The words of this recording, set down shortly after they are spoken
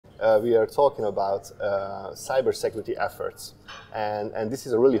we are talking about cybersecurity efforts. And this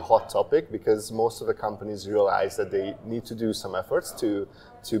is a really hot topic because most of the companies realize that they need to do some efforts to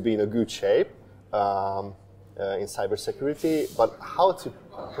be in a good shape in cybersecurity, but how to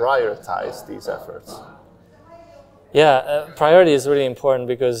prioritize these efforts? Yeah, priority is really important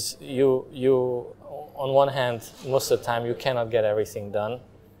because you on one hand, most of the time you cannot get everything done.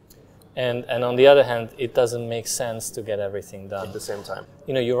 And on the other hand, it doesn't make sense to get everything done. At the same time.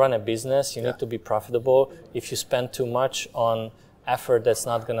 You know, you run a business, you need to be profitable. If you spend too much on effort that's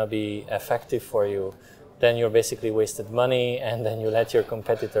not going to be effective for you, then you're basically wasted money and then you let your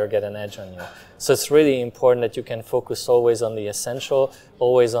competitor get an edge on you. So it's really important that you can focus always on the essential,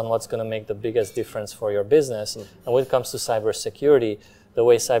 always on what's going to make the biggest difference for your business. And when it comes to cybersecurity, the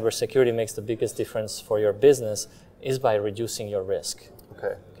way cybersecurity makes the biggest difference for your business is by reducing your risk.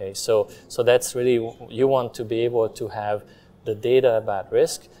 Okay. So that's really, you want to be able to have the data about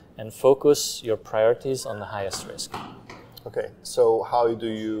risk and focus your priorities on the highest risk. Okay, so how do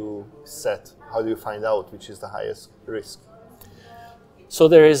you find out which is the highest risk? So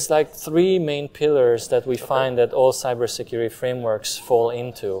there is like 3 main pillars that we find that all cybersecurity frameworks fall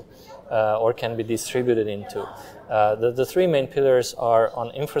into or can be distributed into. The 3 main pillars are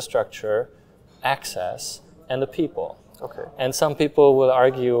on infrastructure, access, and the people. Okay. And some people will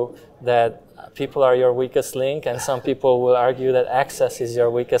argue that people are your weakest link, and some people will argue that access is your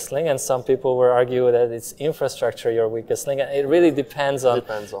weakest link, and some people will argue that it's infrastructure your weakest link. And it really depends on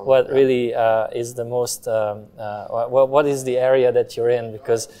what really is the most, what is the area that you're in,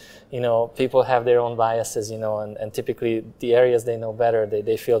 because you know, people have their own biases, you know, and typically the areas they know better,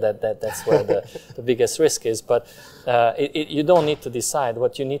 they feel that's where the biggest risk is. But you don't need to decide.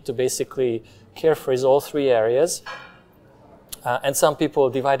 What you need to basically care for is all 3 areas. And some people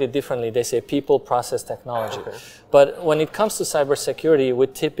divide it differently. They say people, process, technology. Okay. But when it comes to cybersecurity, we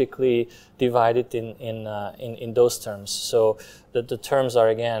typically divide it in those terms. So the terms are,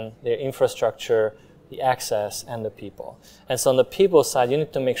 again, the infrastructure, the access, and the people. And so on the people side, you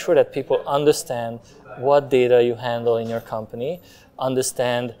need to make sure that people understand what data you handle in your company,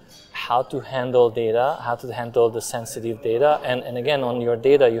 understand how to handle data, how to handle the sensitive data, and again, on your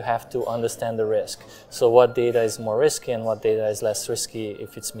data, you have to understand the risk. So what data is more risky and what data is less risky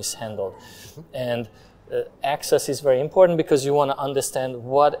if it's mishandled. And access is very important because you want to understand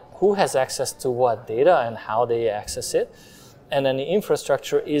who has access to what data and how they access it. And then the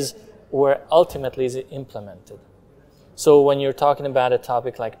infrastructure is where ultimately is it implemented. So when you're talking about a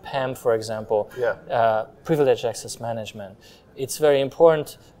topic like PAM, for example, privileged access management, it's very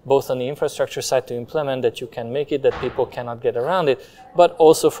important both on the infrastructure side to implement that you can make it, that people cannot get around it, but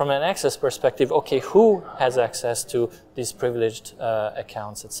also from an access perspective, okay, who has access to these privileged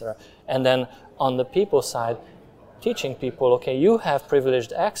accounts, etc. And then on the people side, teaching people, okay, you have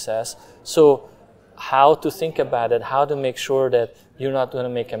privileged access, so how to think about it, how to make sure that you're not going to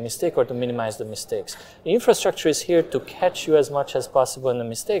make a mistake or to minimize the mistakes. The infrastructure is here to catch you as much as possible in the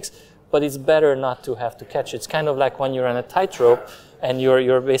mistakes, but it's better not to have to catch. It's kind of like when you're on a tightrope and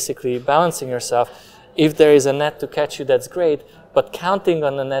you're basically balancing yourself. If there is a net to catch you, that's great, but counting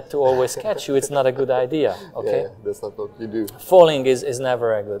on the net to always catch you, it's not a good idea, okay? Yeah, that's not what you do. Falling is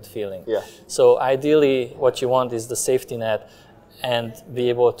never a good feeling. Yeah. So ideally, what you want is the safety net and be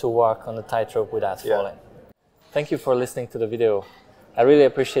able to walk on the tightrope without falling. Thank you for listening to the video. I really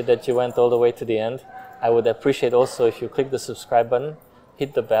appreciate that you went all the way to the end. I would appreciate also if you click the subscribe button,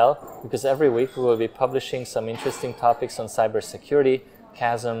 hit the bell, because every week we will be publishing some interesting topics on cybersecurity,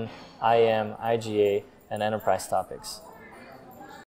 CASM, IAM, IGA, and enterprise topics.